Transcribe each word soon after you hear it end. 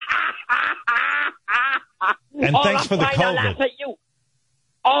And thanks for the COVID. Laugh at you.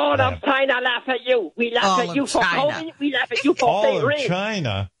 All of China laugh at you. We laugh at you for COVID. We laugh at you for all of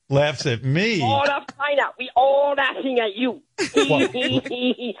China laughs at me. All of China. We all laughing at you. Well,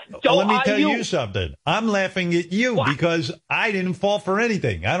 let me tell you something. I'm laughing at you because I didn't fall for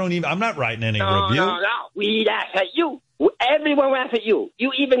anything. I'm not writing any review. No. We laugh at you. Everyone laugh at you.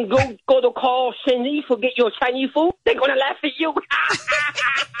 You even go to call Shenli for get your Chinese food. They're going to laugh at you.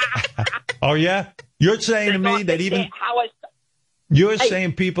 Oh, yeah? You're saying to me that even... You're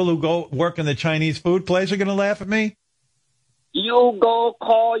saying people who go work in the Chinese food place are going to laugh at me? You go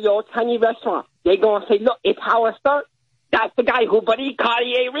call your Chinese restaurant. They're going to say, look, it's Howard Stern. That's the guy who bought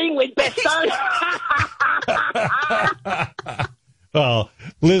Cartier ring with Best Stern. Well,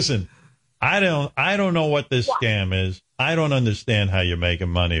 listen, I don't know what this scam is. I don't understand how you're making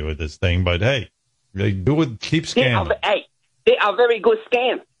money with this thing, but hey, they do it, keep scamming. They are very good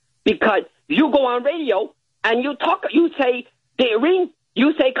scams because you go on radio and you say, the ring,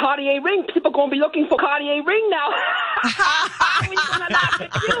 you say Cartier ring, people going to be looking for Cartier ring now.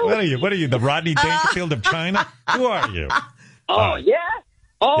 What are you, the Rodney Dangerfield of China? Who are you? Yeah.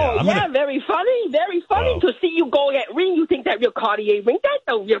 Very funny to see you go get ring. You think that your Cartier ring? That's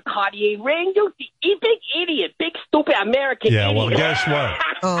no real Cartier ring. You big idiot, big stupid American idiot. Yeah, well, guess what?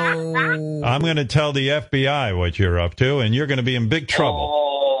 I'm going to tell the FBI what you're up to, and you're going to be in big trouble.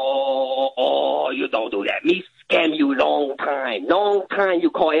 You don't do that. Me scam you long time. You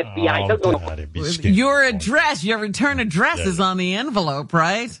call FBI. Your address, your return address is on the envelope,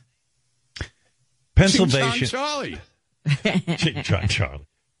 right? Pennsylvania. Charlie. Charlie.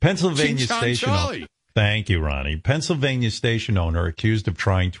 Pennsylvania station owner. Thank you, Ronnie. Pennsylvania station owner accused of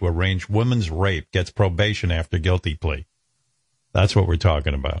trying to arrange women's rape gets probation after guilty plea. That's what we're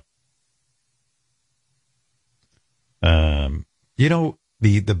talking about.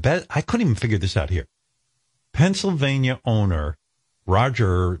 The best, I couldn't even figure this out here. Pennsylvania owner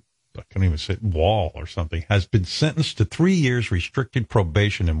Roger, I can't even say Wall or something, has been sentenced to 3 years restricted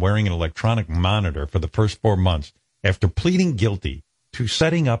probation and wearing an electronic monitor for the first 4 months after pleading guilty to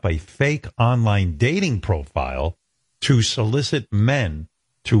setting up a fake online dating profile to solicit men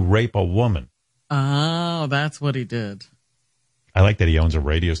to rape a woman. Oh, that's what he did. I like that he owns a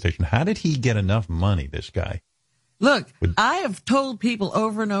radio station. How did he get enough money, this guy? Look, I have told people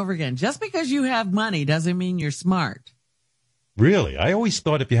over and over again, just because you have money doesn't mean you're smart. Really? I always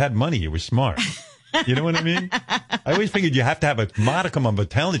thought if you had money, you were smart. You know what I mean? I always figured you have to have a modicum of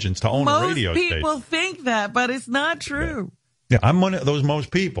intelligence to own a radio station. Most people think that, but it's not true. Yeah, I'm one of those most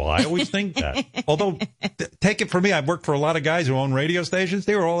people. I always think that. Although, take it from me, I've worked for a lot of guys who own radio stations.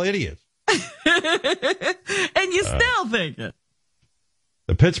 They were all idiots. And you still think it.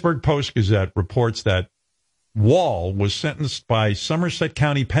 The Pittsburgh Post-Gazette reports that Wall was sentenced by Somerset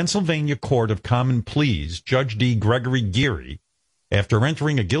County, Pennsylvania Court of Common Pleas, Judge D. Gregory Geary, after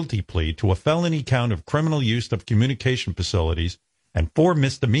entering a guilty plea to a felony count of criminal use of communication facilities and 4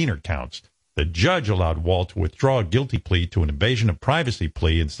 misdemeanor counts. The judge allowed Wall to withdraw a guilty plea to an invasion of privacy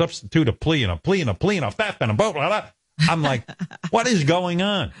plea and substitute a plea and a plea and a plea and a theft and a blah, blah, blah. I'm like, what is going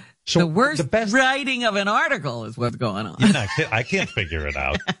on? So the worst writing of an article is what's going on. You know, I can't figure it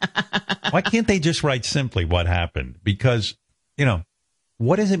out. Why can't they just write simply what happened? Because, you know,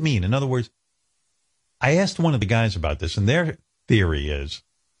 what does it mean? In other words, I asked one of the guys about this, and their theory is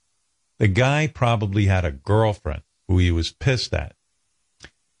the guy probably had a girlfriend who he was pissed at.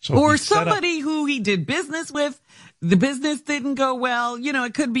 So or somebody who he did business with. The business didn't go well. You know,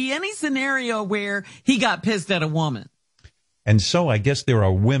 it could be any scenario where he got pissed at a woman. And so I guess there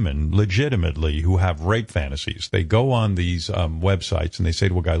are women legitimately who have rape fantasies. They go on these websites and they say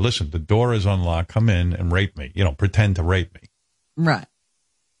to a guy, listen, the door is unlocked. Come in and rape me. You know, pretend to rape me. Right.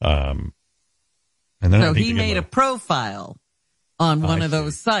 And then so he made a profile on one of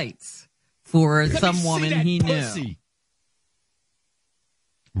those sites for some woman he knew.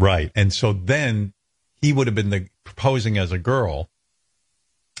 Right. And so then he would have been proposing as a girl.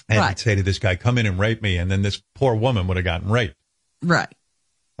 And he'd say to this guy, come in and rape me. And then this poor woman would have gotten raped. Right.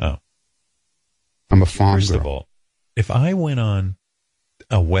 Oh. I'm a farm First girl. of all, if I went on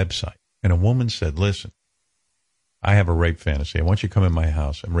a website and a woman said, listen, I have a rape fantasy. I want you to come in my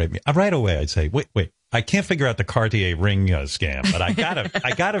house and rape me. Right away, I'd say, wait. I can't figure out the Cartier ring scam, but I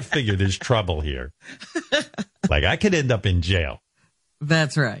gotta figure there's trouble here. Like I could end up in jail.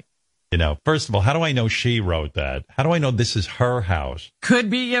 That's right. You know, first of all, how do I know she wrote that? How do I know this is her house? Could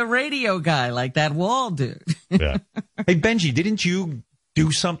be a radio guy like that Wall dude. Yeah. Hey, Benji, didn't you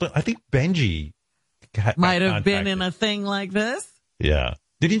do something? I think Benji might have been in a thing like this. Yeah.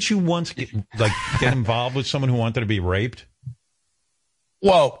 Didn't you once get involved with someone who wanted to be raped?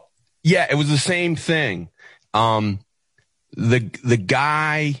 Well, Yeah, it was the same thing. The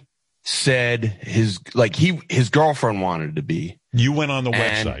guy said his girlfriend wanted to be. You went on the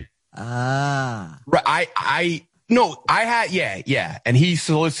website. Right. Yeah. And he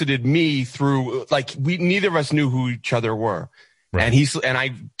solicited me through, like, neither of us knew who each other were. Right. And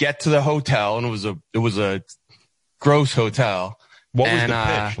I get to the hotel, and it was a gross hotel. What was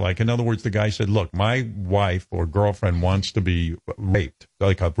the pitch? Like, in other words, the guy said, look, my wife or girlfriend wants to be raped.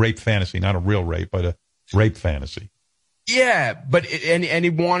 Like a rape fantasy, not a real rape, but a rape fantasy. Yeah, but and he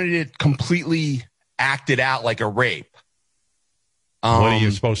wanted it completely acted out like a rape. What are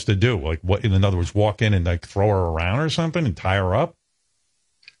you supposed to do? Like, what? In other words, walk in and like throw her around or something and tie her up?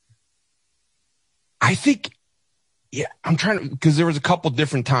 I think, yeah. I'm trying to, because there was a couple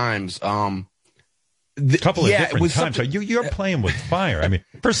different times. Couple of different times. So you're playing with fire. I mean,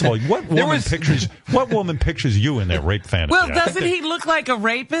 first of all, what woman pictures you in that rape fantasy? Well, doesn't he look like a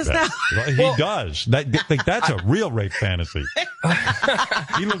rapist now? He does. That's a real rape fantasy.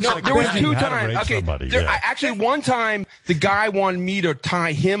 He looks like there was 2 times. To rape somebody. Actually, one time the guy wanted me to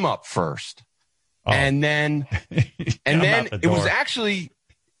tie him up first, and then it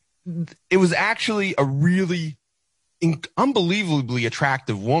was actually a really unbelievably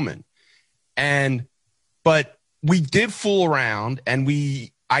attractive woman, but we did fool around, and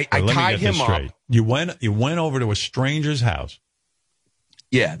I tied him up. You went over to a stranger's house.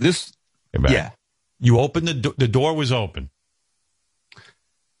 Yeah, yeah. You opened the door was open.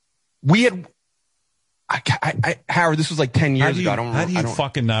 We had, Howard, this was like 10 years ago. How do you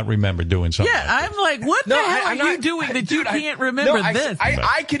fucking not remember doing something? Yeah, like I'm like, what the hell are you doing that you can't remember this?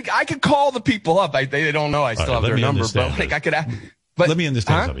 I could call the people up. They don't know I still have their number, but like I could. But let me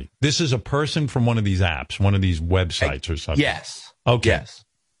understand something. This is a person from one of these apps, one of these websites or something. Yes. Okay. Yes.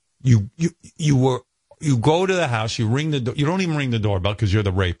 You go to the house. You ring the door. You don't even ring the doorbell because you're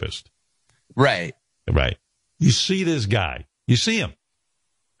the rapist. Right. Right. You see this guy. You see him.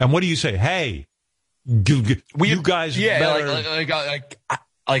 And what do you say? Hey, you guys better.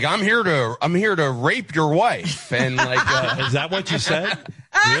 Like I'm here to rape your wife, and like is that what you said?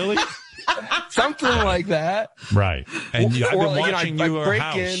 Really? Something like that, right? And I've been watching your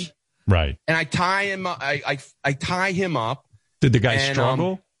house, in, right? And I tie him up. I tie him up. Did the guy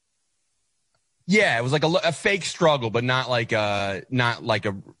struggle? Yeah, it was like a fake struggle, but not like a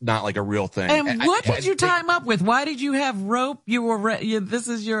real thing. And what did you tie him up with? Why did you have rope? This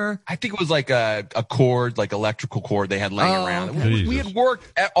is your. I think it was like a cord, like electrical cord they had laying around. Okay. We had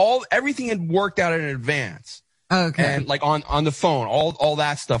worked everything had worked out in advance. Okay. And like on the phone, all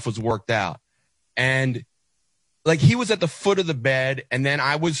that stuff was worked out. And like he was at the foot of the bed, and then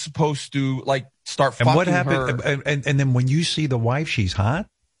I was supposed to like start fucking her. And what happened? And then when you see the wife, she's hot?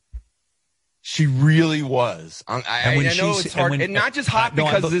 She really was. I know it's hard, and not just hot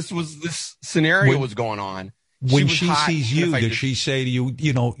because this scenario was going on. When she sees you, does she say to you,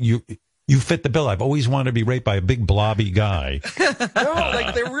 you fit the bill? I've always wanted to be raped by a big blobby guy. No,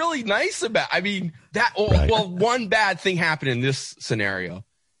 like they're really nice about. I mean, that. Well, one bad thing happened in this scenario.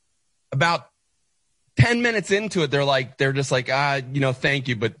 About 10 minutes into it, they're just like, thank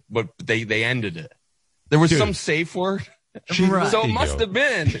you, but they ended it. There was some safe word. So it must have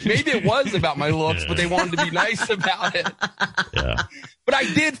been. Maybe it was about my looks, but they wanted to be nice about it. Yeah. But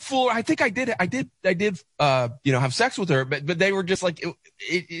I did fool. I think I did have sex with her, but they were just like,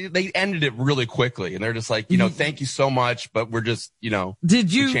 they ended it really quickly. And they're just like, thank you so much, but we're just,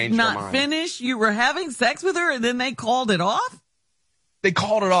 Did you not finish? You were having sex with her and then they called it off? They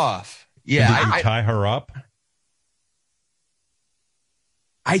called it off. Yeah. Did you tie her up?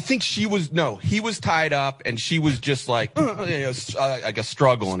 I think he was tied up, and she was just like, like a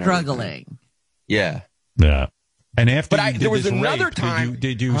struggle and everything. Struggling. Yeah. Yeah. And after there was another time.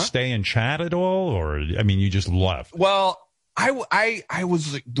 Did you stay and chat at all, or you just left? Well, I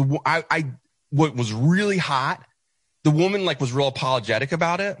was like what was really hot. The woman was real apologetic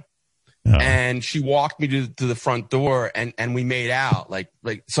about it, and she walked me to the front door, and we made out. Like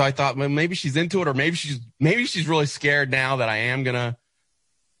so, I thought, well, maybe she's into it, or maybe she's really scared now that I am gonna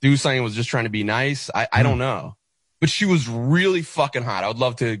do something, was just trying to be nice. I don't know. But she was really fucking hot. I would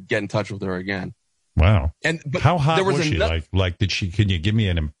love to get in touch with her again. Wow. But how hot was she? Can you give me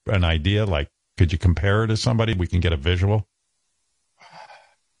an idea? Like, could you compare her to somebody? We can get a visual.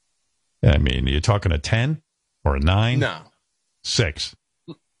 I mean, you're talking a 10 or a 9? No. 6?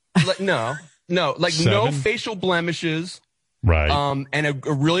 No. Like 7? No facial blemishes. Right. And a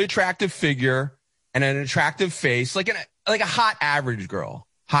really attractive figure and an attractive face. Like a hot average girl.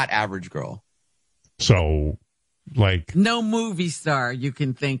 So, no movie star you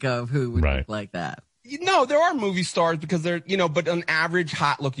can think of who would look like that. No, there are movie stars because they're, but an average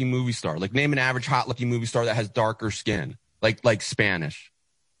hot looking movie star. Like name an average hot looking movie star that has darker skin, like Spanish.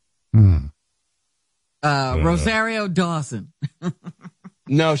 Rosario Dawson.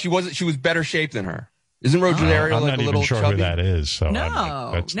 No, she wasn't. She was better shaped than her. Isn't Rosario I'm like not a little even sure chubby? who that is. So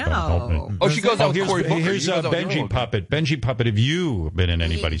No. Oh, she goes out with Cory Booker. Here's Benji Puppet. Benji Puppet, have you been in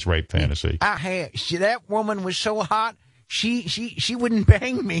anybody's rape fantasy? I had. That woman was so hot. She wouldn't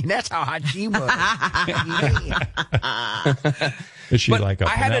bang me. That's how hot she was. Is she like a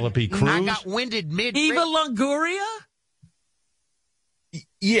Penelope Cruz? I got winded mid. Eva Longoria?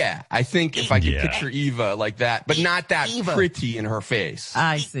 Yeah, I think if I could picture Eva like that, but not that pretty in her face.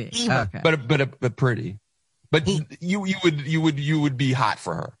 I see. Eva. Okay. But pretty. But you would be hot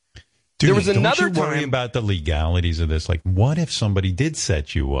for her. Dude, there was another don't you worry time about the legalities of this. Like, what if somebody did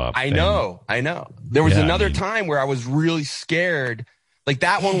set you up? I know. There was another time where I was really scared. Like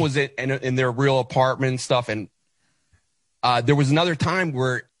that one was in their real apartment and stuff. And there was another time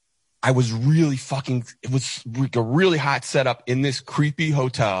where I was really it was like a really hot setup in this creepy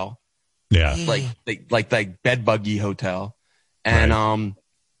hotel. Yeah. Like bed buggy hotel. And, right.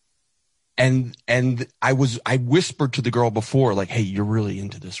 And I whispered to the girl before, like, hey, you're really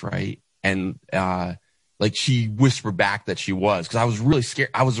into this, right? And, like she whispered back that she was, because I was really scared.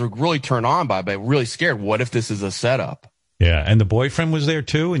 I was really turned on by it, but really scared. What if this is a setup? Yeah. And the boyfriend was there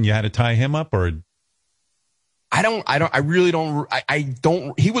too, and you had to tie him up, or? I really don't.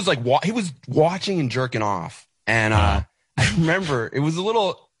 He was he was watching and jerking off. And, I remember it was a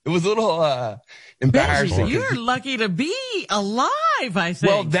little embarrassing. You're lucky to be alive, I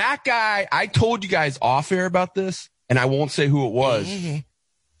think. Well, that guy, I told you guys off air about this, and I won't say who it was.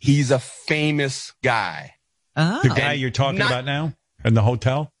 He's a famous guy. Oh. The guy you're talking about now in the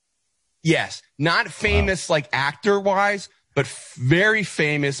hotel? Yes. Not famous like actor wise, but very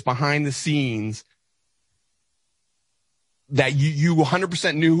famous behind the scenes, that you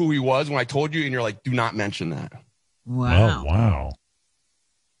 100% knew who he was when I told you, and you're like, do not mention that. Wow. Oh, wow.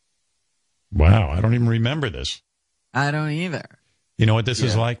 Wow. I don't even remember this. I don't either. You know what this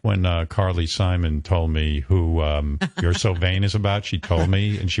is like? When Carly Simon told me who You're So Vain is about, she told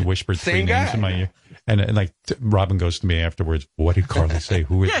me, and she whispered three names in my ear. And like Robin goes to me afterwards, what did Carly say?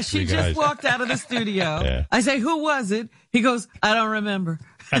 Who are the three guys? She just walked out of the studio. Yeah. I say, who was it? He goes, I don't remember.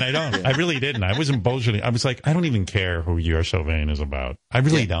 And I don't. I really didn't. I wasn't bullshitting. I was like, I don't even care who You're So Vain is about. I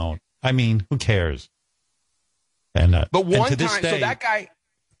really don't. I mean, who cares? And but one and to this time, day, so that guy...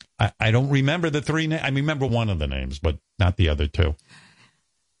 I don't remember the three names. I remember one of the names, but not the other two.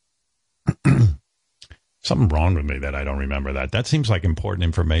 Something wrong with me that I don't remember that. That seems like important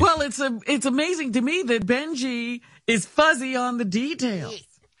information. Well, it's amazing to me that Benji is fuzzy on the details.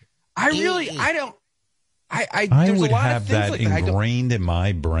 I would have that ingrained in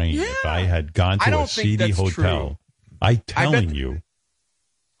my brain if I had gone to a seedy hotel. I'm telling you.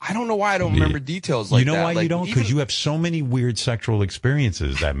 I don't know why I don't remember details like that. You know why you don't? Because you have so many weird sexual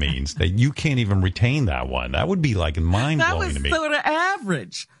experiences. That means that you can't even retain that one. That would be like mind-blowing to me. That was sort of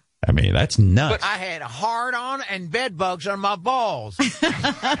average. I mean, that's nuts. But I had hard-on and bed bugs on my balls. Well,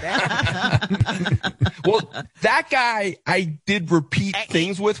 that guy I did repeat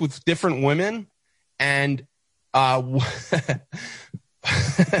things with different women. And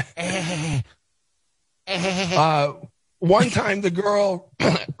one time the girl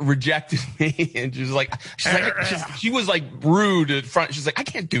rejected me, and she was like rude at front. She's like, I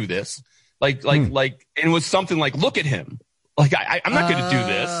can't do this. Like, and it was something like, look at him. Like, I'm not going to do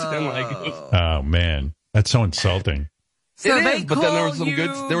this. And oh man, that's so insulting. So but then there was some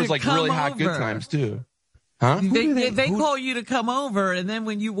there was like really hot good times too. Huh? They call you to come over, and then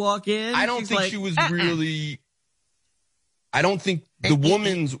when you walk in, I don't think she was really. I don't think the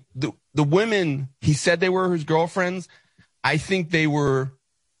women he said they were his girlfriends. I think they were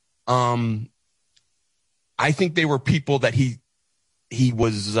people that he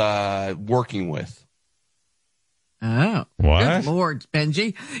was working with. Oh, what? Good Lord,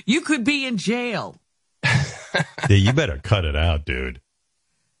 Benji, you could be in jail. Yeah, you better cut it out, dude.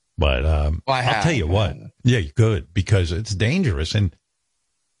 But I'll tell you what. Yeah, good, because it's dangerous. And,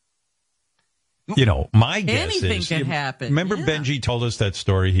 you know, my guess is... Anything can happen. Remember Benji told us that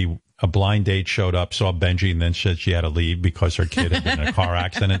story? A blind date showed up, saw Benji, and then said she had to leave because her kid had been in a car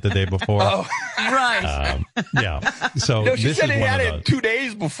accident the day before. Oh, right. Yeah. So no, she this said is it one had of it 2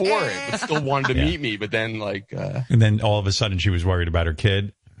 days before it, but still wanted to meet me. But then, and then all of a sudden she was worried about her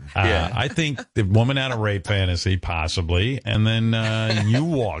kid. I think the woman had a rape fantasy, possibly, and then you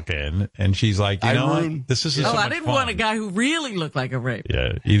walk in, and she's like, you know what? This isn't so much I didn't fun. want a guy who really looked like a rape.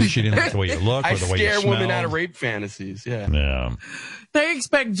 Yeah, either she didn't like the way you look or I the way you scare smell. women out of rape fantasies. Yeah. Yeah. They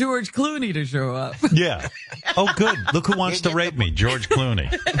expect George Clooney to show up. Yeah. Oh, good. Look who wants to rape me, George Clooney.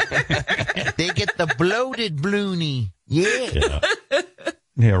 They get the bloated Blooney. Yeah.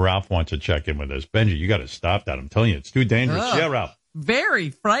 Yeah, Ralph wants to check in with us. Benji, you got to stop that. I'm telling you, it's too dangerous. Oh. Yeah, Ralph. Very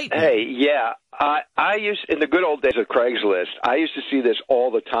frightening. Hey, yeah. I used, in the good old days of Craigslist, I used to see this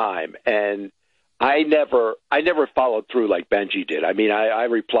all the time, and I never followed through like Benji did. I mean, I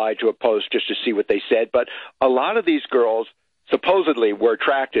replied to a post just to see what they said, but a lot of these girls supposedly were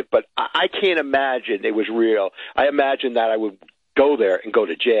attractive, but I can't imagine it was real. I imagine that I would go there and go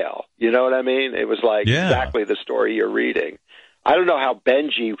to jail. You know what I mean? It was like exactly the story you're reading. I don't know how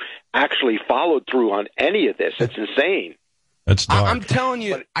Benji actually followed through on any of this. It's insane. That's dark. I'm telling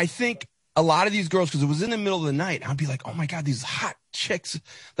you, I think a lot of these girls, because it was in the middle of the night, I'd be like, oh my God, these hot chicks.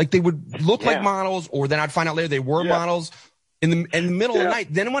 Like they would look like models, or then I'd find out later they were models in the middle of the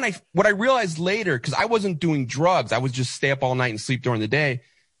night. Then what I realized later, because I wasn't doing drugs, I would just stay up all night and sleep during the day.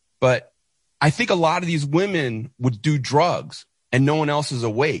 But I think a lot of these women would do drugs and no one else is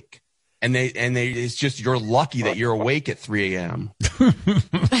awake. And it's just, you're lucky that you're awake at 3 a.m.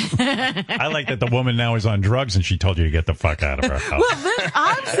 I like that the woman now is on drugs and she told you to get the fuck out of her house. Well, then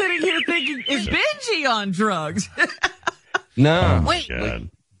I'm sitting here thinking, is Benji on drugs? No. Oh, Wait, God.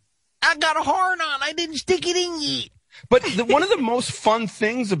 I got a horn on. I didn't stick it in yet. But one of the most fun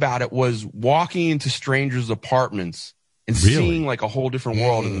things about it was walking into strangers' apartments and seeing like a whole different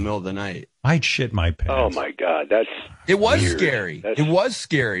world in the middle of the night. I'd shit my pants. Oh my God, It was weird. scary. It was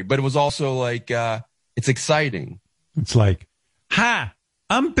scary, but it was also like it's exciting. It's like, hi,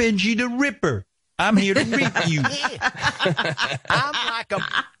 I'm Benji the Ripper. I'm here to rip you.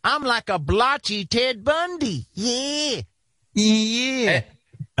 I'm like a blotchy Ted Bundy. Yeah. Yeah.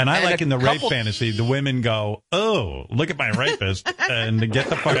 And I And like a in the rape couple- fantasy, the women go, oh, look at my rapist, and get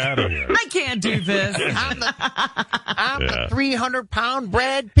the fuck out of here. I can't do this. I'm the 300-pound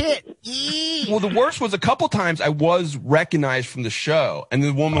Brad Pitt. Yeah. Well, the worst was a couple times I was recognized from the show, and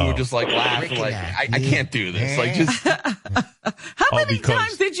the woman would just like laugh, like, I can't do this. Like, just How many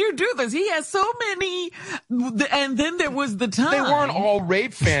times did you do this? He has so many, and then there was the time. they weren't all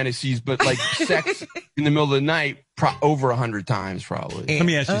rape fantasies, but like sex in the middle of the night, over 100 times probably. Let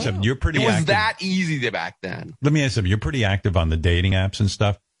me ask you something. You're pretty It was active. that easy back then. Let me ask you something. You're pretty active on the dating apps and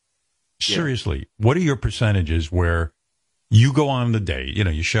stuff. Seriously, what are your percentages where you go on the date,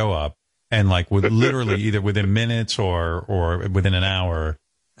 you show up, and like with literally either within minutes or within an hour,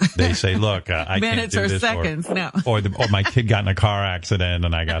 they say, look, I minutes can't do or this, seconds now. or my kid got in a car accident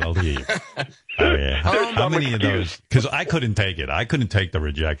and I got to leave. How many of those? Because I couldn't take it. I couldn't take the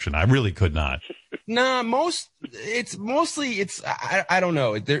rejection. I really could not. Nah, I don't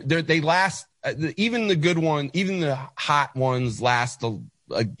know. They last, even the good one, even the hot ones last,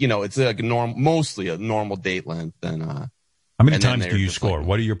 it's like mostly a normal date length. And, how many times do you score?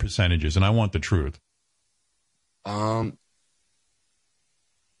 What are your percentages? And I want the truth. I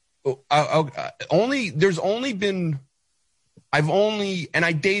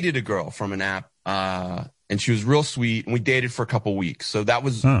dated a girl from an app, and she was real sweet, and we dated for a couple weeks. So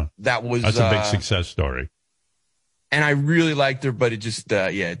that's a big success story. And I really liked her, but it just,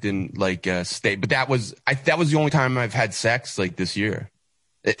 it didn't stay. But that was the only time I've had sex like this year.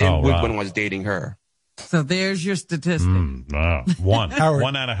 When I was dating her. So there's your statistic. One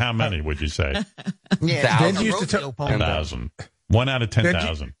out of how many would you say? Yeah, Benji used to tell 10,000. 1 out of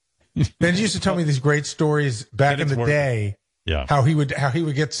 10,000. Benji used to tell me these great stories back in the day. Yeah. How he would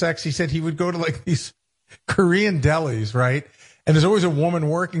get sex. He said he would go to like these Korean delis, right? And there's always a woman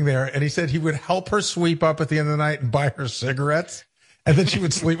working there. And he said he would help her sweep up at the end of the night and buy her cigarettes. And then she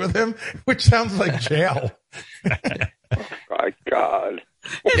would sleep with him, which sounds like jail. My God.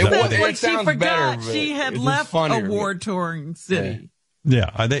 It she forgot better, she had it's left funnier. a war-torn city.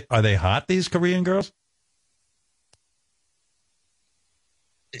 Yeah. Are they hot, these Korean girls?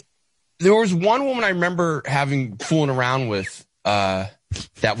 There was one woman I remember fooling around with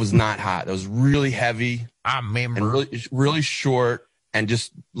that was not hot. That was really heavy. I remember. And really, really short, and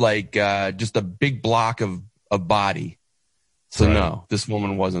just just a big block of body. So no, this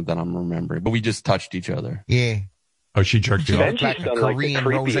woman wasn't that I'm remembering. But we just touched each other. Yeah. Oh, she jerked you off? Benji's like a done like the Korean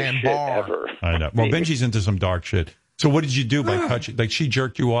creepiest Roseanne shit Barr. ever. I know. Well, Benji's into some dark shit. So what did you do by touching? Like she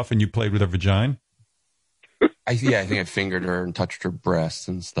jerked you off and you played with her vagina? I think I fingered her and touched her breasts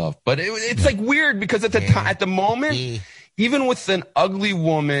and stuff. But it's like weird because at the moment, even with an ugly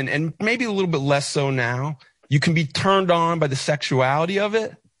woman, and maybe a little bit less so now, you can be turned on by the sexuality of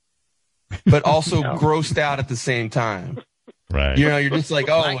it. but also grossed out at the same time. Right. You know, you're just like,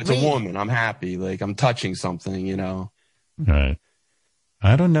 oh, it's a woman. I'm happy. Like, I'm touching something, you know. Right.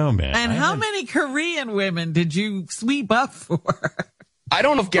 I don't know, man. And how many Korean women did you sweep up for? I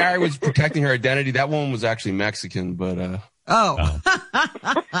don't know if Gary was protecting her identity. That woman was actually Mexican, but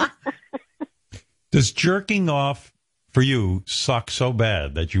Does jerking off for you suck so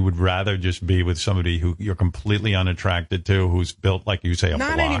bad that you would rather just be with somebody who you're completely unattracted to, who's built like you say a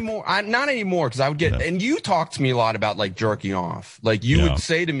not block? anymore. Not anymore, because I would get. And you talked to me a lot about like jerking off. Like you would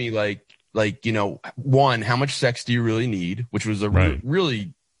say to me like you know, one, how much sex do you really need? Which was a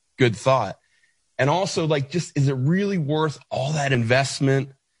really good thought. And also, like, just is it really worth all that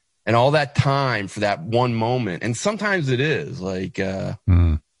investment and all that time for that one moment? And sometimes it is. Like,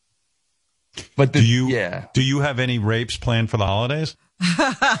 but do you have any rapes planned for the holidays?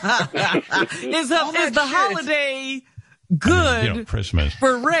 Is the holiday good Christmas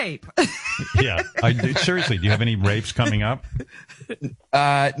for rape? Yeah. Seriously, do you have any rapes coming up?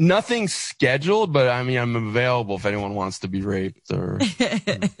 Nothing scheduled, but I mean, I'm available if anyone wants to be raped. Or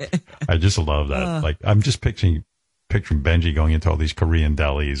I just love that. Like, I'm just picturing Benji going into all these Korean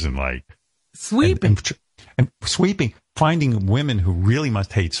delis and like sweeping and sweeping, finding women who really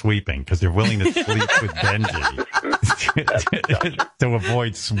must hate sweeping because they're willing to sleep with Benji to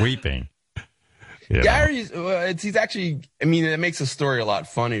avoid sweeping. Gary's, he's actually, I mean, it makes the story a lot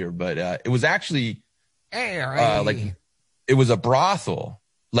funnier, but it was actually like, it was a brothel,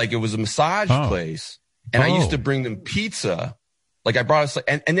 like it was a massage place. And I used to bring them pizza. Like I brought us,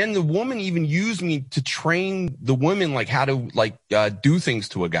 and then the woman even used me to train the women, like how to like do things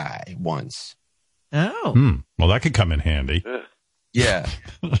to a guy once. Oh. Well, that could come in handy. Yeah.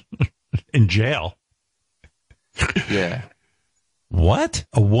 In jail. Yeah. What?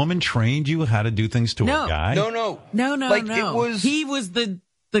 A woman trained you how to do things to a guy? No. Like, it was, he was the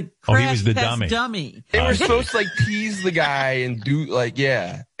he was the dummy. They were supposed to like tease the guy and do like,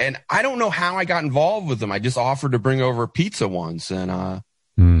 yeah. And I don't know how I got involved with them. I just offered to bring over pizza once and I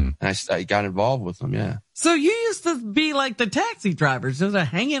got involved with them. Yeah. So you used to be like the taxi drivers, just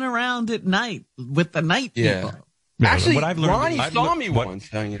hanging around at night with the night people. Yeah, actually, Ronnie saw me once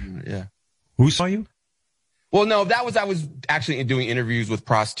hanging. Yeah. Who saw you? Well, no, I was actually doing interviews with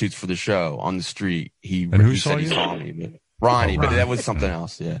prostitutes for the show on the street. He saw me, but Ronnie, but that was something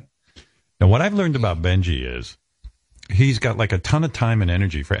else. Yeah. Now, what I've learned about Benji is he's got like a ton of time and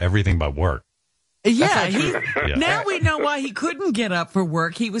energy for everything but work. Yeah, now we know why he couldn't get up for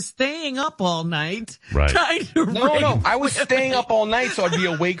work. He was staying up all night. Right. Trying to No, I was staying up all night so I'd be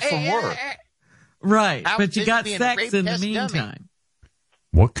awake for work. Right, but you got sex in the meantime.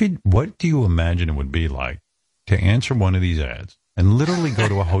 What do you imagine it would be like to answer one of these ads and literally go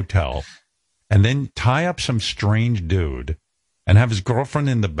to a hotel and then tie up some strange dude and have his girlfriend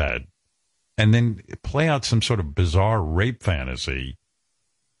in the bed and then play out some sort of bizarre rape fantasy,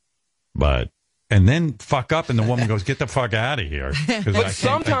 and then fuck up and the woman goes, get the fuck out of here. But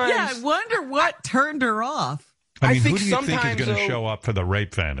sometimes... Yeah, I wonder what turned her off. I mean, who do you think is going to show up for the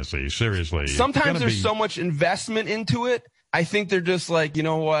rape fantasy? Seriously. Sometimes there's so much investment into it. I think they're just like, you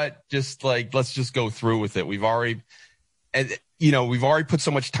know what? Just like, let's just go through with it. We've already put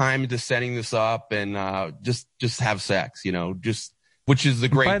so much time into setting this up and just have sex, which is the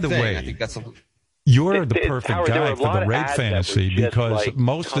great thing. By the way, I think that's something. You're the perfect guy for the rape fantasy because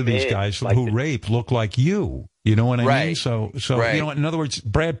most of these guys who rape look like you. You know what I mean? So in other words,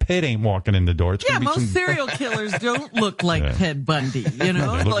 Brad Pitt ain't walking in the door. It's most serial killers don't look like Ted Bundy. You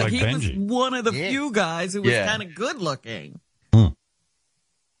know, like he Benji. Was one of the few guys who was kind of good looking.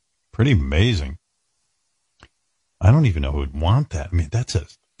 Pretty amazing. I don't even know who would want that. I mean, that's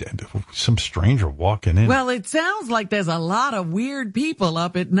some stranger walking in. Well, it sounds like there's a lot of weird people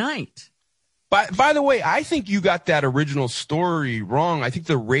up at night. By the way, I think you got that original story wrong. I think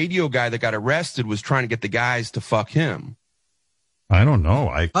the radio guy that got arrested was trying to get the guys to fuck him. I don't know.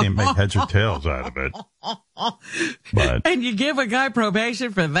 I can't make heads or tails out of it. And you give a guy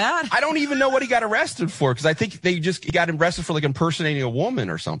probation for that? I don't even know what he got arrested for because I think he got arrested for like impersonating a woman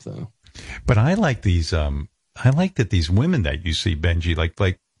or something. But I like these. I like that these women that you see, Benji,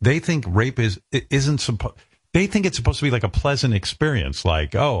 like they think rape isn't supposed. They think it's supposed to be like a pleasant experience.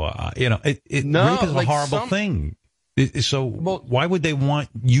 Like, rape is a horrible thing. So why would they want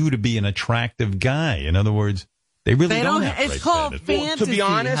you to be an attractive guy? In other words, they really don't have it's called fantasy, well, to be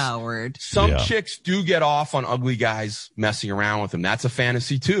honest, Howard. Some chicks do get off on ugly guys messing around with them. That's a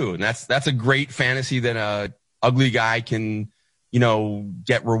fantasy too. And that's a great fantasy that a ugly guy can,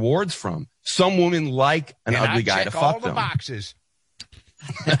 get rewards from. Some women like an ugly guy to fuck them. Boxes.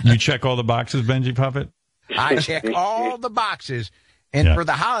 You check all the boxes, Benji Puppet? I check all the boxes. And Yeah. for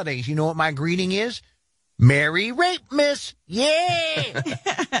the holidays, you know what my greeting is? Merry Rape Miss. Yeah.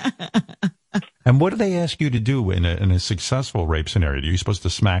 And what do they ask you to do in a successful rape scenario? Are you supposed to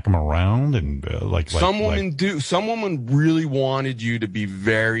smack them around and Some women really wanted you to be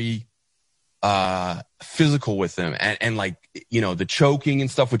very physical with them and like, you know, the choking and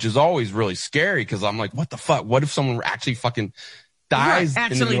stuff, which is always really scary because I'm like, what the fuck? What if someone actually fucking dies?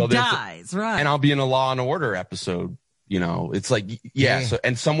 Right, in the middle of dies, right? And I'll be in a Law and Order episode. You know, it's like, yeah. So,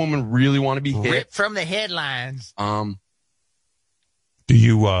 and some women really want to be hit. Ripped from the headlines. Do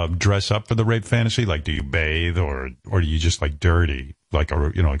you dress up for the rape fantasy? Like, do you bathe or do you just like dirty, like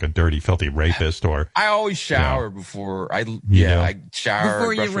a dirty, filthy rapist? Or I always shower before I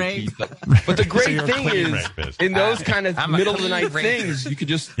shower before brush you my rape. teeth. But the great you're a thing clean is, rapist. in those kind of I'm a middle of the clean night rapist. things, you could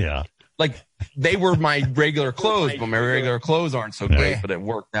just yeah. like they were my regular clothes, but my regular clothes aren't so great. But it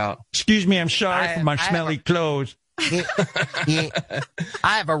worked out. Excuse me, I'm sorry I- for my I have smelly clothes. Yeah.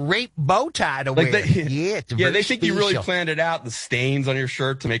 I have a rape bow tie to wear. Like it's yeah, very they think you really special. planned it out. The stains on your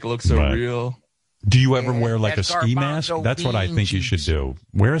shirt to make it look so Right. real. Do you ever Yeah, wear like a that's ski mask? garbanzo That's what I bean think you should cheeks. do.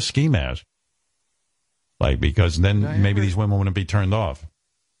 Wear a ski mask. Like, because then maybe these women wouldn't be turned off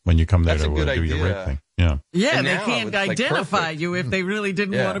when you come there That's to a good do your idea. rape thing. Yeah. Yeah, And they now can't it's, like, identify perfect. you if they really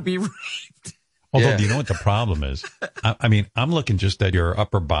didn't Yeah. want to be raped. Although, Yeah. do you know what the problem is? I mean, I'm looking just at your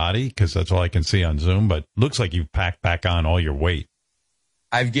upper body because that's all I can see on Zoom, but looks like you've packed back on all your weight.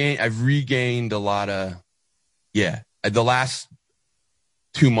 I've regained a lot of, yeah. The last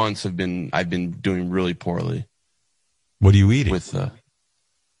 2 months I've been doing really poorly What are you eating? with,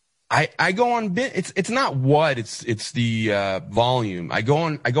 I go on, it's not what, it's the, volume. I go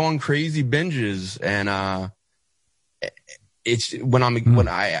on crazy binges and, it's when I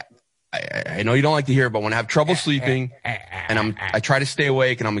know you don't like to hear it, but when I have trouble sleeping and I try to stay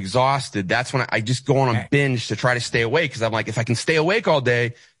awake and I'm exhausted, that's when I just go on a binge to try to stay awake. Cause I'm like, if I can stay awake all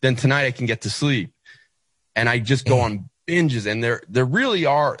day, then tonight I can get to sleep. And I just go on binges and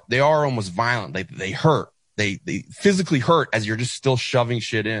they are almost violent. They hurt. They physically hurt as you're just still shoving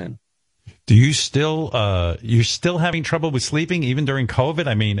shit in. Do you still, you're still having trouble with sleeping even during COVID?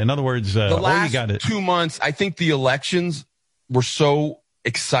 I mean, in other words, The all last you got is 2 months, I think the elections were so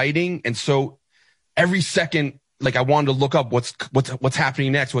exciting. And so every second, like I wanted to look up what's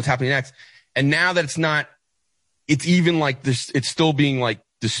happening next, And now that it's even like this, it's still being like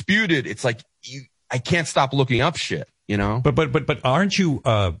disputed. It's like, I can't stop looking up shit, you know? But aren't you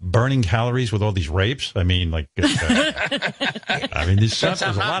burning calories with all these rapes? I mean, like, I mean, there's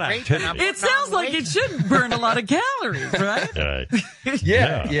a lot of activity. It sounds like it should burn a lot of calories, right?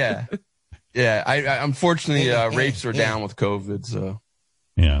 Yeah. I unfortunately, rapes are down with COVID. So,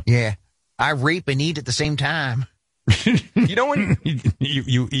 Yeah. Yeah. I rape and eat at the same time. you know, when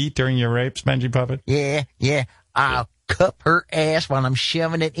You eat during your rapes, Benji Puppet? Yeah. I'll cup her ass while I'm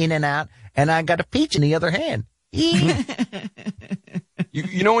shoving it in and out, and I got a peach in the other hand.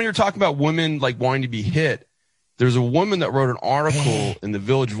 you know, when you're talking about women like wanting to be hit, there's a woman that wrote an article in the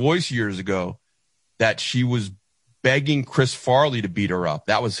Village Voice years ago that she was begging Chris Farley to beat her up.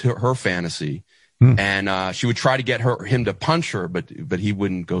 That was her fantasy. And she would try to get him to punch her, but he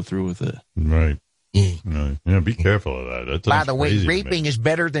wouldn't go through with it. Right. Right. Yeah, be careful of that. That By sounds the way, crazy to me. raping is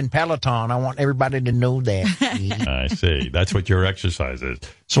better than Peloton. I want everybody to know that. I see. That's what your exercise is.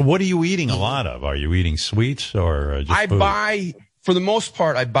 So what are you eating a lot of? Are you eating sweets or just food? For the most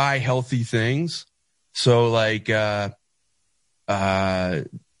part, I buy healthy things. So like,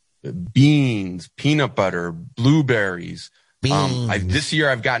 beans, peanut butter, blueberries. Beans. This year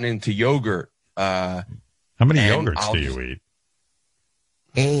I've gotten into yogurt. How many and yogurts I'll do you just- eat?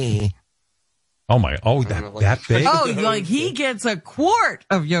 Hey. Oh my! Oh, that big? Oh, like he gets a quart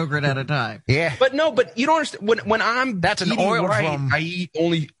of yogurt at a time. Yeah. But you don't understand. When I'm That's an eating oil right, drum.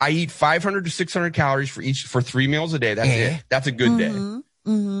 I eat 500 to 600 calories for 3 meals a day. That's Yeah. it. That's a good day.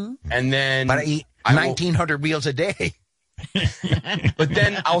 Mm-hmm. And then, But I eat I will- 1,900 meals a day. but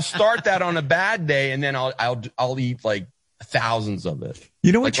then I'll start that on a bad day, and then I'll eat like thousands of it.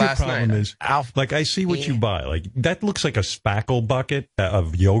 You know what Like your last problem night. is? Like, I see what you buy. Like, that looks like a spackle bucket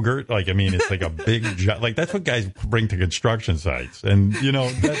of yogurt. Like, I mean, it's like a big, like, that's what guys bring to construction sites. And, you know,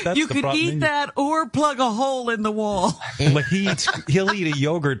 that's You the could problem. eat that or plug a hole in the wall. Like, he'll eat a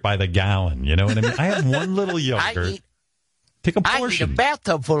yogurt by the gallon. You know what I mean? I have one little yogurt. Take a I eat a portion.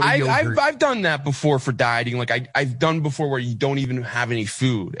 bathtub full of yogurt. I've done that before for dieting. Like I've done before where you don't even have any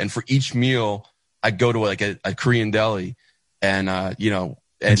food, and for each meal, I go to like a Korean deli, and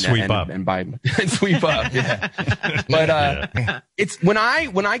and sweep up and buy and sweep up. Yeah, but it's when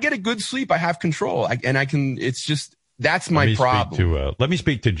I get a good sleep, I have control, I can. It's just that's my problem. Let me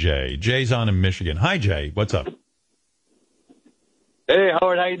speak to Jay. Jay's on in Michigan. Hi, Jay. What's up? Hey,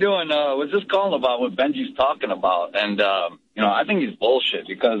 Howard, how you doing? Was just calling about what Benji's talking about. And, I think he's bullshit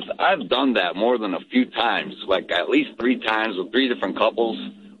because I've done that more than a few times, like at least 3 times with 3 different couples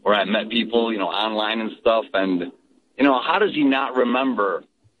where I met people, online and stuff. And, how does he not remember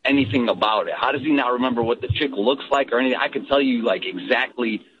anything about it? How does he not remember what the chick looks like or anything? I could tell you, like,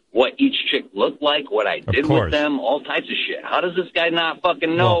 exactly what each chick looked like, what I did with them, all types of shit. How does this guy not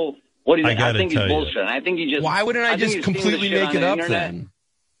fucking know what he's... I think he's bullshit. And I think he just... Why wouldn't I just completely make it up then?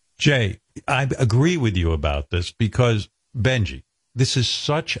 Jay, I agree with you about this because, Benji, this is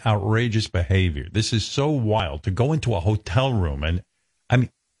such outrageous behavior. This is so wild to go into a hotel room and,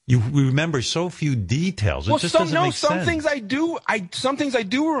 you remember so few details. It just doesn't make sense. Some things I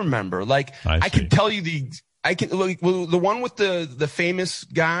do remember. Like I can tell you the one with the famous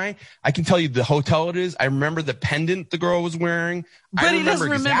guy. I can tell you the hotel it is. I remember the pendant the girl was wearing. But he doesn't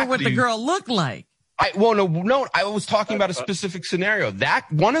remember what the girl looked like. No. I was talking about a specific scenario.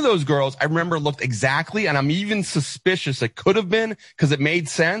 That one of those girls I remember looked exactly, and I'm even suspicious it could have been because it made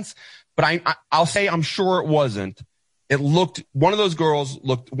sense. But I'll say I'm sure it wasn't. One of those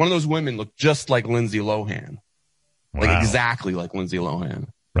women looked just like Lindsay Lohan. Wow. Like exactly like Lindsay Lohan.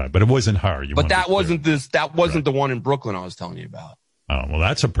 Right, but it wasn't her. But that wasn't the one in Brooklyn I was telling you about. Oh, well,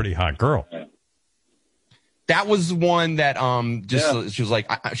 that's a pretty hot girl. That was the one that she was like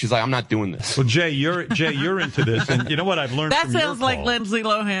I'm not doing this. Well, Jay, you're into this, and you know what I've learned. That from sounds like Lindsay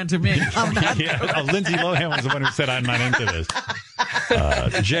Lohan to me. Lindsay Lohan was the one who said I'm not into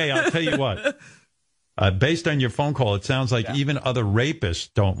this. Jay, I'll tell you what. Based on your phone call, it sounds like even other rapists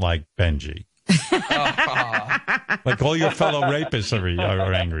don't like Benji. Like all your fellow rapists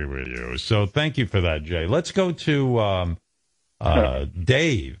are angry with you. So thank you for that, Jay. Let's go to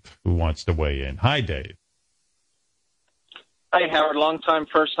Dave, who wants to weigh in. Hi, Dave. Hi, Howard. Long time,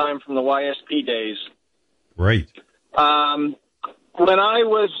 first time from the YSP days. Great. When I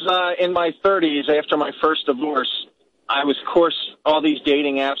was in my 30s after my first divorce, of course, all these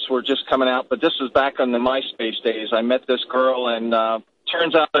dating apps were just coming out, but this was back on the MySpace days. I met this girl, and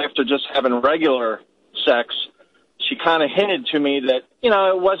turns out after just having regular sex, she kind of hinted to me that,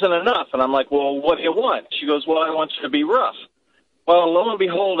 it wasn't enough. And I'm like, well, what do you want? She goes, well, I want you to be rough. Well, lo and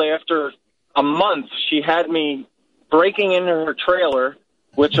behold, after a month, she had me breaking into her trailer,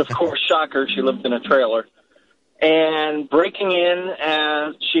 which, of course, shocker, she lived in a trailer. And breaking in,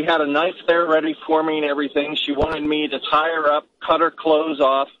 and she had a knife there ready for me and everything. She wanted me to tie her up, cut her clothes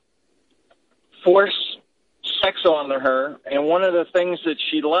off, force sex onto her. And one of the things that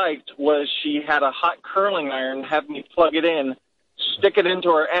she liked was she had a hot curling iron, have me plug it in, stick it into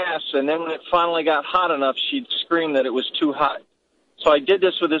her ass, and then when it finally got hot enough, she'd scream that it was too hot. So I did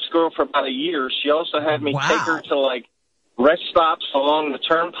this with this girl for about a year. She also had me take her to, like, rest stops along the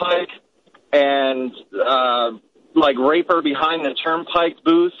turnpike and, rape her behind the turnpike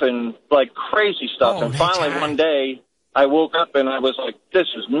booth and, like, crazy stuff. And finally, one day, I woke up and I was like, this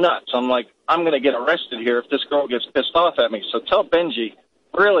is nuts. I'm like, I'm going to get arrested here if this girl gets pissed off at me. So tell Benji,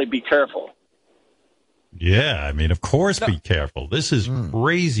 really be careful. Yeah, of course, be careful. This is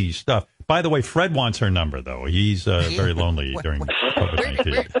crazy stuff. By the way, Fred wants her number, though. He's very lonely during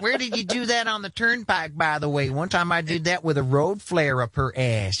COVID-19. Where did you do that on the turnpike, by the way? One time I did that with a road flare up her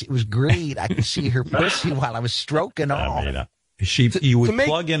ass. It was great. I could see her pussy while I was stroking off. You would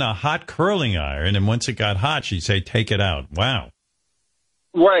plug in a hot curling iron, and once it got hot, she'd say, take it out. Wow.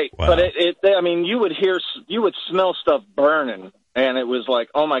 Right. Wow. But you would smell stuff burning, and it was like,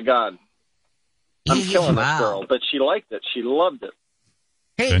 oh, my God. I'm killing this girl. But she liked it. She loved it.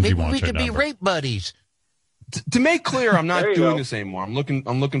 Hey, maybe we could be rape buddies. To make clear, I'm not doing this anymore. I'm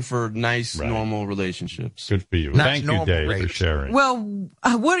looking for nice, normal relationships. Good for you. Thank you, Dave, for sharing. Well,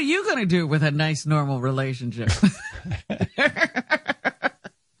 what are you going to do with a nice, normal relationship?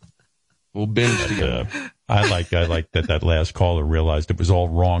 We'll binge together. I like that last caller realized it was all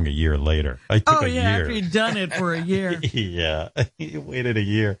wrong a year later. I took a year. After you'd done it for a year. Yeah, you waited a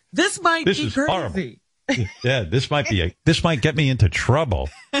year. This might be is crazy. Horrible. Yeah, this might get me into trouble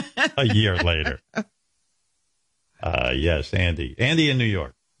a year later. Yes, Andy. Andy in New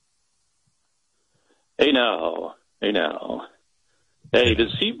York. Hey now. Hey,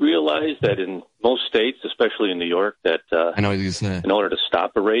 does he realize that in most states, especially in New York, that I know what you're saying. In order to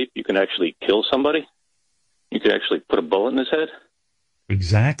stop a rape, you can actually kill somebody? You can actually put a bullet in his head?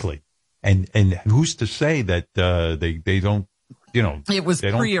 Exactly. And who's to say that they don't, it was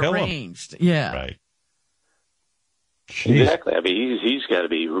prearranged. Yeah. Right. Jeez. Exactly. He's got to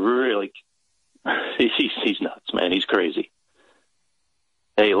be really, he's nuts, man. He's crazy.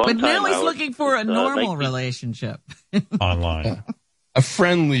 Hey, long but time. But now he's looking for a normal relationship. Online. A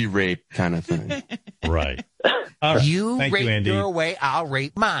friendly rape kind of thing. Right. All right. You Thank rape you, Andy. your way, I'll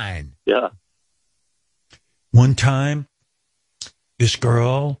rape mine. Yeah. One time, this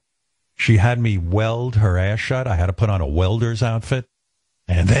girl, she had me weld her ass shut. I had to put on a welder's outfit.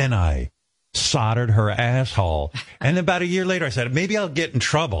 And then I soldered her asshole. And about a year later, I said, maybe I'll get in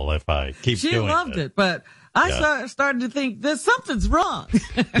trouble if I keep doing it. She loved it, but I started to think there's something's wrong.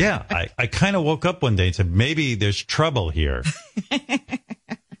 Yeah, I kind of woke up one day and said, maybe there's trouble here.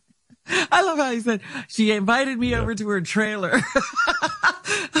 I love how he said, she invited me over to her trailer.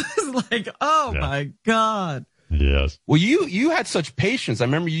 I was like, oh my God. Yes. Well, you had such patience. I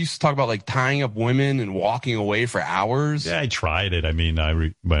remember you used to talk about like tying up women and walking away for hours. Yeah, I tried it. I mean,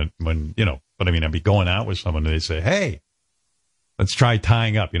 when I'd be going out with someone and they'd say, hey, let's try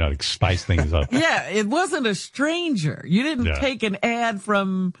tying up, to spice things up. Yeah, it wasn't a stranger. You didn't take an ad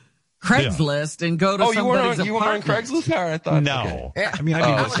from Craigslist and go to somebody's apartment. You weren't on Craigslist? I thought. No. Okay. I mean,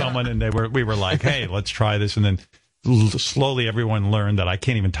 I'd be with someone and we were like, hey, let's try this. And then slowly everyone learned that I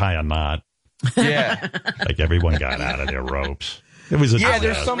can't even tie a knot. Yeah. Like everyone got out of their ropes. It was a disaster.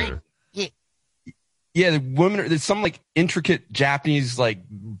 There's some. Yeah, there's some like intricate Japanese like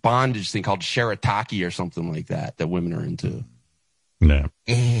bondage thing called shirataki or something like that women are into. Yeah.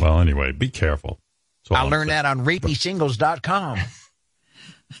 Well, anyway, be careful. I'll learn that on rapeysingles.com.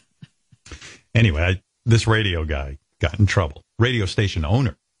 Anyway, this radio guy got in trouble. Radio station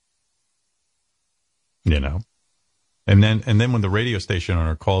owner. And then when the radio station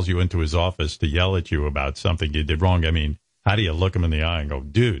owner calls you into his office to yell at you about something you did wrong, I mean, how do you look him in the eye and go,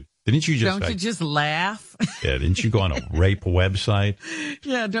 dude, didn't you just... Don't you just laugh? Yeah, didn't you go on a rape website?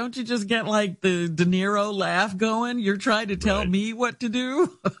 Yeah, don't you just get like the De Niro laugh going? You're trying to tell me what to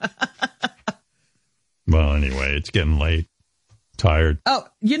do? Well, anyway, it's getting late. Tired. Oh,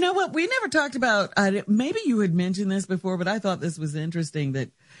 you know what? We never talked about, maybe you had mentioned this before, but I thought this was interesting that,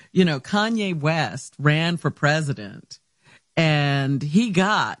 Kanye West ran for president and he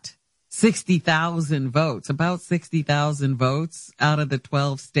got 60,000 votes, about 60,000 votes out of the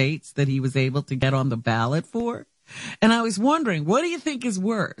 12 states that he was able to get on the ballot for. And I was wondering, what do you think is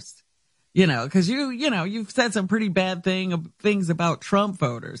worse? Because you've said some pretty bad things about Trump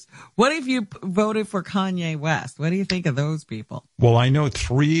voters. What if you voted for Kanye West? What do you think of those people? Well, I know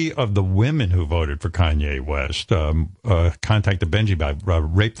 3 of the women who voted for Kanye West contacted Benji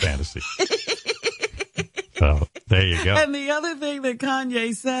about rape fantasy. So there you go. And the other thing that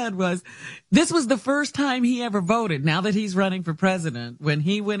Kanye said was, this was the first time he ever voted. Now that he's running for president, when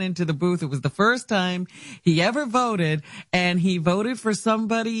he went into the booth, it was the first time he ever voted, and he voted for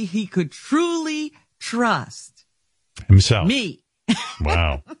somebody he could truly trust. Himself. Me.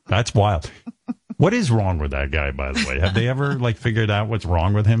 Wow. That's wild. What is wrong with that guy, by the way? Have they ever figured out what's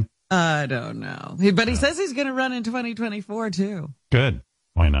wrong with him? I don't know. But he says he's going to run in 2024 too. Good.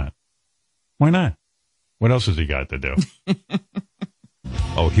 Why not? Why not? What else has he got to do?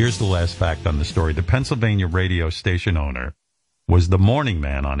 Oh, here's the last fact on the story. The Pennsylvania radio station owner was the morning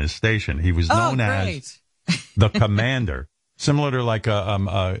man on his station. He was known as the commander, similar to like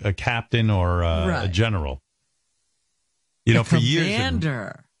a captain or a general. For years.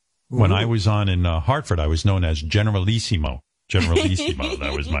 When I was on in Hartford, I was known as Generalissimo. Generalissimo,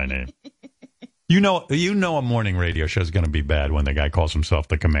 that was my name. You know a morning radio show is going to be bad when the guy calls himself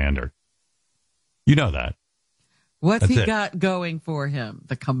the commander. You know that. What's he got going for him?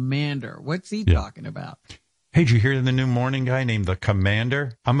 The commander. What's he talking about? Hey, did you hear the new morning guy named the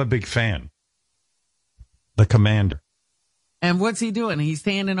Commander? I'm a big fan. The Commander. And what's he doing? He's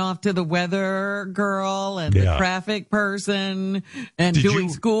standing off to the weather girl and the traffic person and doing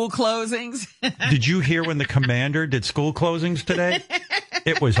school closings. Did you hear when the Commander did school closings today?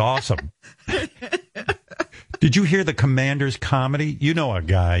 It was awesome. Did you hear the Commander's comedy? You know a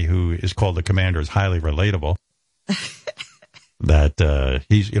guy who is called the Commander is highly relatable. That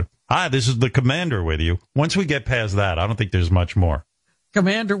he's, hi, this is the Commander with you. Once we get past that, I don't think there's much more.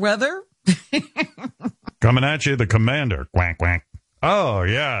 Commander Weather? Coming at you, the Commander. Quack, quack. Oh,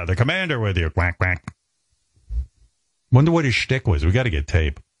 yeah, the Commander with you. Quack, quack. Wonder what his shtick was. We got to get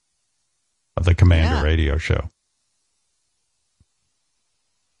tape of the Commander radio show.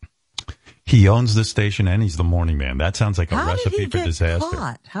 He owns the station and he's the morning man. That sounds like a recipe for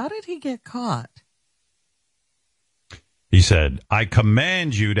disaster. How did he get caught? He said, I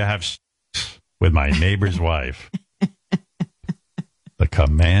command you to have sex with my neighbor's wife. The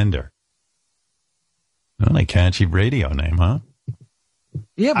Commander. Really catchy radio name, huh?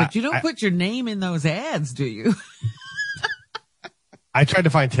 Yeah, but you don't put your name in those ads, do you? I tried to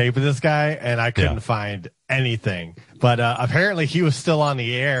find tape of this guy, and I couldn't find anything. But apparently he was still on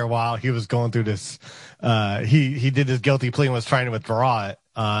the air while he was going through this. He did his guilty plea and was trying to withdraw it,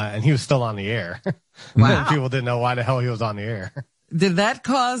 and he was still on the air. Wow. People didn't know why the hell he was on the air. Did that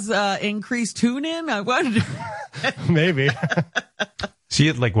cause increased tune-in? I wonder. Maybe. See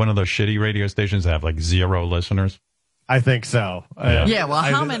it like one of those shitty radio stations that have like 0 listeners? I think so. Yeah, well,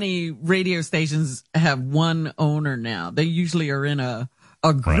 how many radio stations have one owner now? They usually are in a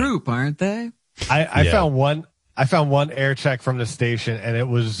group, aren't they? I found one. I found one air check from the station, and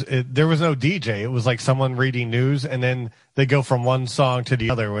there was no DJ. It was like someone reading news, and then they go from one song to the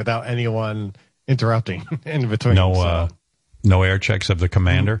other without anyone interrupting in between. No air checks of the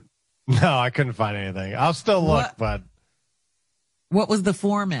commander? No, I couldn't find anything. I'll still look, but what was the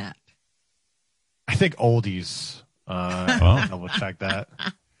format? I think oldies. Double check that.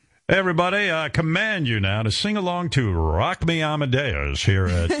 Hey, everybody, I command you now to sing along to Rock Me Amadeus here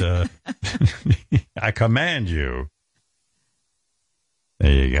at, I command you.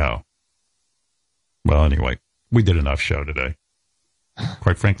 There you go. Well, anyway, we did enough show today.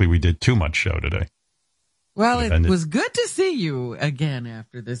 Quite frankly, we did too much show today. Well, it was good to see you again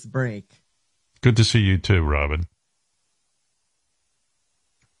after this break. Good to see you too, Robin.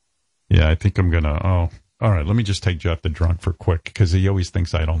 Yeah, I think I'm going to, all right, let me just take Jeff the drunk for quick, because he always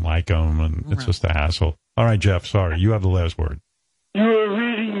thinks I don't like him, and it's just a hassle. All right, Jeff, sorry. You have the last word. You are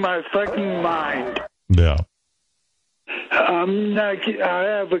reading my fucking mind. Yeah. I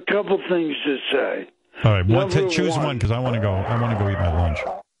have a couple things to say. All right, choose one, because I want to go eat my lunch.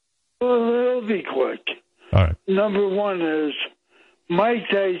 Well, it'll be quick. All right. Number one is Mike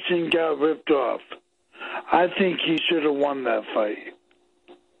Tyson got ripped off. I think he should have won that fight.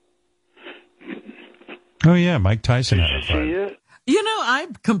 Oh, yeah, Mike Tyson had a fight. You know, I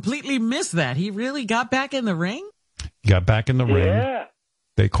completely missed that. He really got back in the ring? Got back in the ring. Yeah.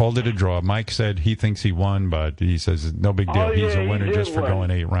 They called it a draw. Mike said he thinks he won, but he says no big deal. He's a winner just for going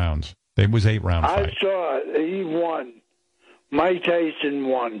 8 rounds. It was 8-round fight. I saw it. He won. Mike Tyson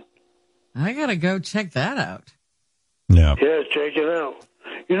won. I got to go check that out. Yeah. Yeah, check it out.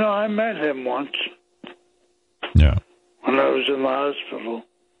 You know, I met him once. Yeah. When I was in the hospital.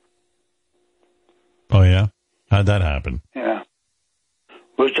 Oh, yeah? How'd that happen? Yeah.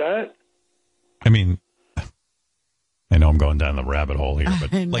 What's that? I mean, I know I'm going down the rabbit hole here,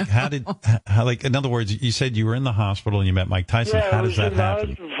 but like, like, in other words, you said you were in the hospital and you met Mike Tyson. Yeah, how does that happen? I was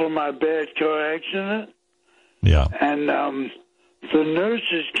in the hospital for my bad car accident. Yeah. And the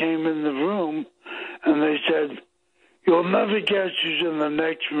nurses came in the room and they said, "You'll never guess who's in the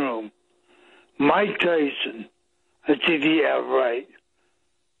next room. Mike Tyson." I said, "Yeah, right."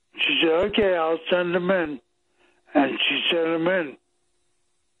 She said, "Okay, I'll send him in." And she sent him in.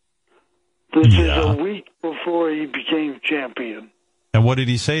 This is a week before he became champion. And what did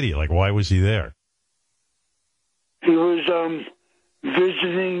he say to you? Like, why was he there? He was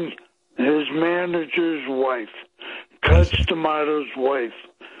visiting his manager's wife. Cus D'Amato's wife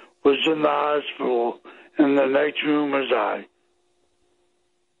was in the hospital, and the next room was I.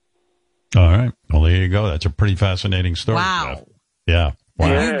 All right. Well, there you go. That's a pretty fascinating story. Wow. Jeff. Yeah. Wow.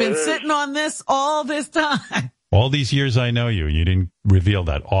 And you've been sitting on this all this time. All these years I know you, you didn't reveal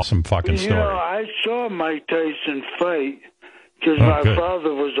that awesome fucking story. You know, I saw Mike Tyson fight because my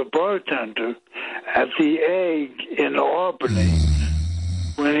father was a bartender at the Egg in Albany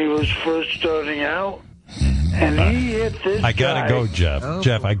when he was first starting out. And he hit this I gotta go, Jeff. Oh.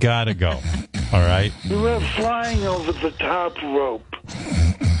 Jeff, I gotta go. All right? You were flying over the top rope.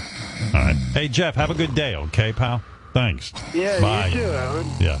 All right. Hey, Jeff, have a good day, okay, pal? Thanks. Yeah, Bye. you too, Howard.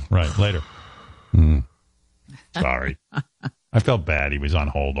 Yeah, right. Later. Sorry. I felt bad. He was on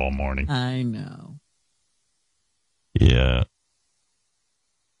hold all morning. I know. Yeah.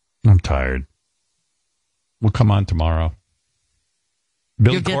 I'm tired. We'll come on tomorrow.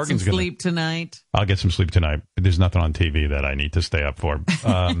 Billy You'll get Corgan's some sleep tonight. I'll get some sleep tonight. There's nothing on TV that I need to stay up for.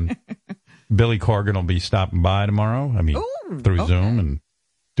 Billy Corgan will be stopping by tomorrow. I mean, through Zoom and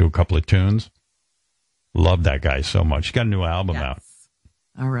do a couple of tunes. Love that guy so much. He got a new album out.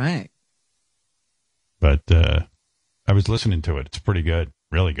 All right. But I was listening to it. It's pretty good.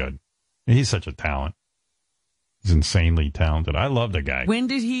 Really good. He's such a talent. He's insanely talented. I love the guy. When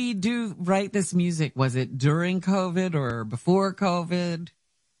did he write this music? Was it during COVID or before COVID?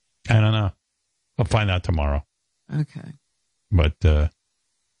 I don't know. I'll find out tomorrow. Okay. But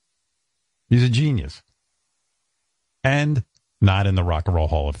he's a genius. And not in the Rock and Roll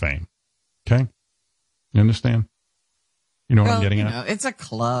Hall of Fame. Okay? You understand? You know what I'm getting at? It's a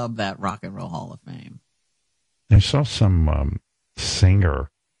club, that Rock and Roll Hall of Fame. I saw some singer.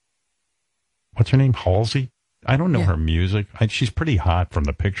 What's her name? Halsey? I don't know her music. She's pretty hot from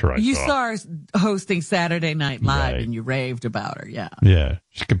the picture I saw. You saw her hosting Saturday Night Live, Right. and you raved about her. Yeah. Yeah,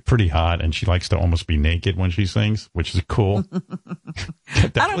 she's pretty hot, and she likes to almost be naked when she sings, which is cool. I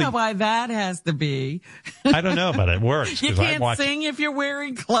don't know why that has to be. I don't know, but it works. You 'cause I can't watch, sing if you're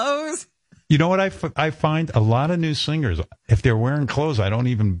wearing clothes. You know what I find a lot of new singers, if they're wearing clothes, I don't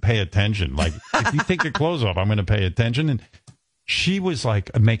even pay attention. Like, if you take your clothes off, I'm going to pay attention. And she was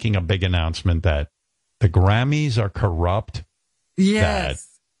like making a big announcement that the Grammys are corrupt. Yes.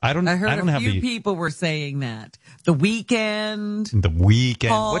 I heard don't a have few people were saying that. The Weeknd.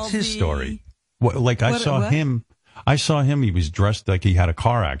 What's his story? I saw him. He was dressed like he had a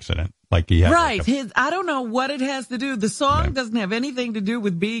car accident. Like he had Right. I don't know what it has to do. The song doesn't have anything to do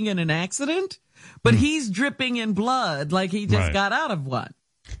with being in an accident, but he's dripping in blood like he just got out of one.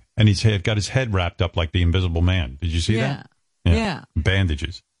 And he's got his head wrapped up like the Invisible Man. Did you see that? Yeah.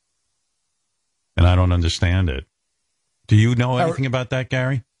 Bandages. And I don't understand it. Do you know anything about that,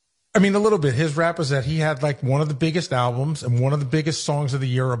 Gary? I mean, a little bit. His rap was that he had like one of the biggest albums and one of the biggest songs of the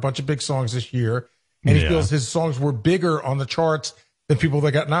year, a bunch of big songs this year. And he feels his songs were bigger on the charts than people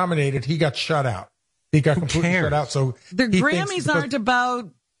that got nominated. He got shut out. He got completely shut out. So the Grammys aren't about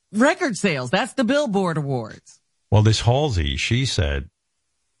record sales. That's the Billboard Awards. Well, this Halsey, she said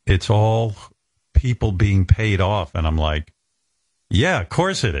it's all people being paid off. And I'm like, yeah, of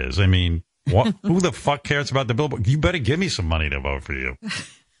course it is. I mean, who the fuck cares about the Billboard? You better give me some money to vote for you.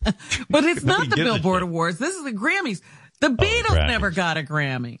 But it's not the Billboard Awards. This is the Grammys. The Beatles never got a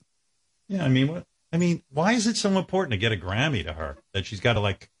Grammy. Yeah, I mean, what? I mean, why is it so important to get a Grammy to her that she's got to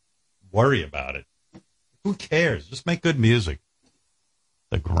like worry about it? Who cares? Just make good music.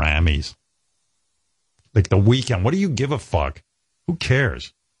 The Grammys. Like The Weeknd. What do you give a fuck? Who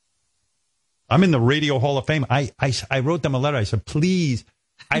cares? I'm in the Radio Hall of Fame. I wrote them a letter. I said, please,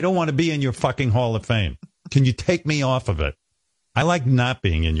 I don't want to be in your fucking Hall of Fame. Can you take me off of it? I like not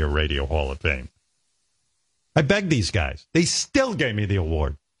being in your Radio Hall of Fame. I begged these guys. They still gave me the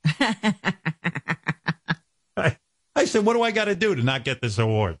award. I said, what do I got to do to not get this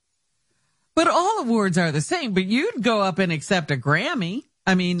award? But all awards are the same, but you'd go up and accept a Grammy.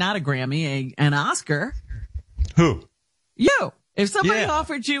 I mean, not a Grammy, an Oscar. Who? You. If somebody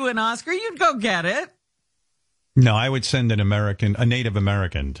offered you an Oscar, you'd go get it. No, I would send a Native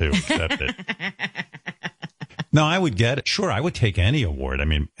American to accept it. No, I would get it. Sure, I would take any award. I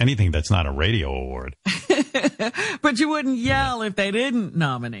mean, anything that's not a radio award. But you wouldn't yell if they didn't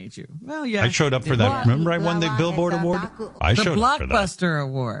nominate you. Well, yeah. I showed up for that. Remember I won the Billboard Award? I showed up for that. The Blockbuster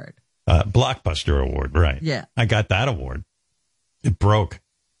Award. Blockbuster Award, right. Yeah. I got that award. It broke.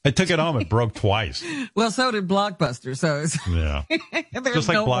 I took it home. It broke twice. Well, so did Blockbuster. So it's yeah. There's just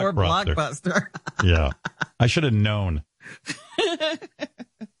like no more Blockbuster. Yeah. I should have known.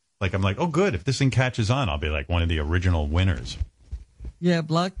 Like, I'm like, oh, good. If this thing catches on, I'll be like one of the original winners. Yeah,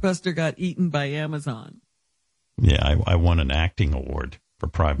 Blockbuster got eaten by Amazon. Yeah, I won an acting award for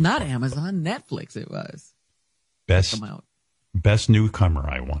Private. Not Amazon, Netflix it was. Best newcomer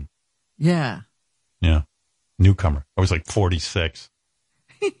I won. Yeah. Yeah. Newcomer. I was like 46.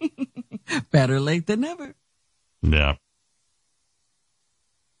 Better late than never. Yeah.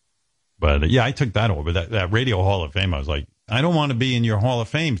 But yeah, I took that over. That Radio Hall of Fame, I was like, I don't want to be in your Hall of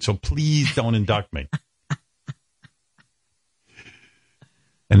Fame, so please don't induct me.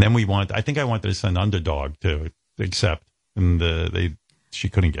 And then I think I wanted to send Underdog to accept, and she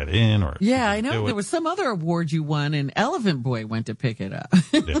couldn't get in. Or yeah, I know there was some other award you won, and Elephant Boy went to pick it up.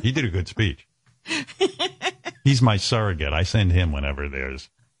 Yeah, he did a good speech. He's my surrogate. I send him whenever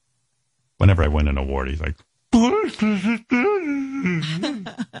I win an award. He's like, oh,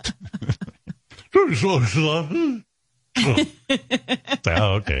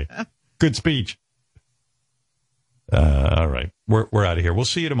 okay. Good speech. All right. We're out of here. We'll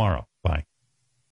see you tomorrow. Bye.